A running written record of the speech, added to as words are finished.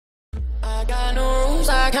moves,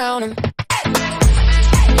 I count 'em.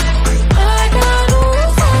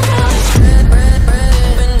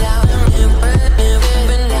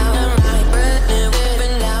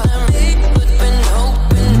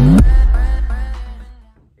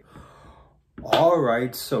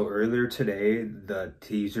 Alright, so earlier today, the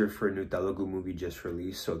teaser for a new Telugu movie just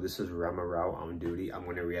released. So this is Ramarao on duty. I'm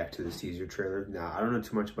going to react to this teaser trailer. Now, I don't know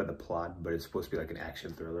too much about the plot, but it's supposed to be like an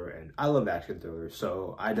action thriller, and I love action thrillers,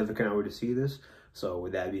 so I definitely can't wait to see this. So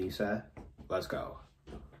with that being said, let's go.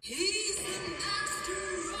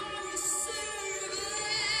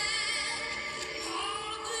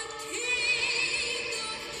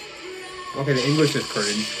 Okay, the English is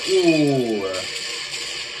cringe. Ooh.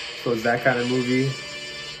 So it's that kind of movie.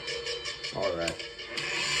 Alright.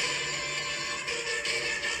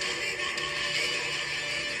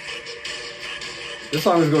 This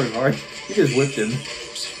song is going hard. He just whipped him.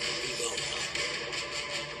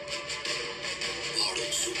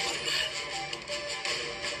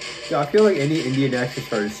 Yeah, I feel like any Indian actor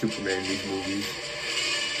started Superman in these movies.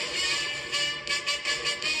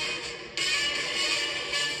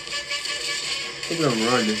 Look at him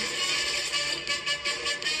run.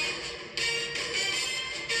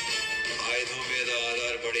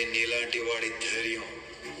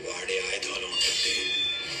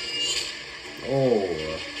 Oh.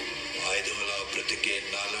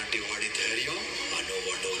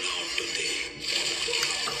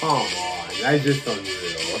 Come on, that's just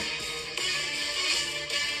unreal.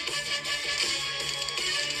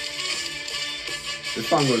 This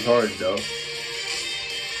song goes hard though.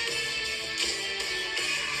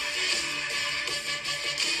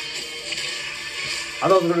 I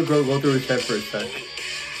thought I was gonna go through his head for a sec.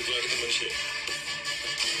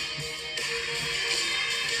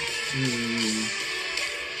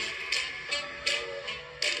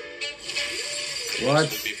 What?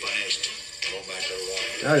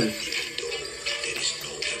 That is.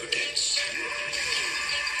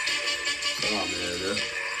 Oh man.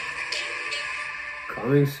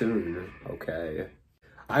 Coming soon. Okay.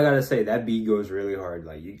 I gotta say that beat goes really hard.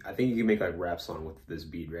 Like I think you can make like a rap song with this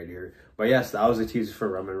beat right here. But yes, that was a teaser for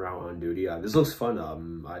Ramarao on duty. This looks fun.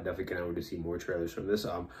 I definitely can't wait to see more trailers from this.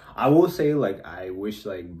 I will say like I wish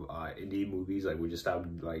like indie movies like would just stop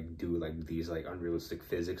like do like these like unrealistic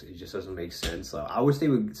physics. It just doesn't make sense. I wish they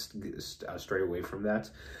would stray away from that.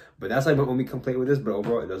 But that's like my only complaint with this. But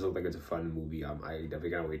overall, it does look like it's a fun movie. I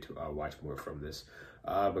definitely can't wait to watch more from this.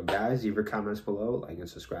 But guys, leave your comments below, like and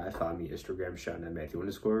subscribe. Follow me Instagram, Sean at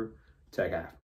Matthew_. Take care.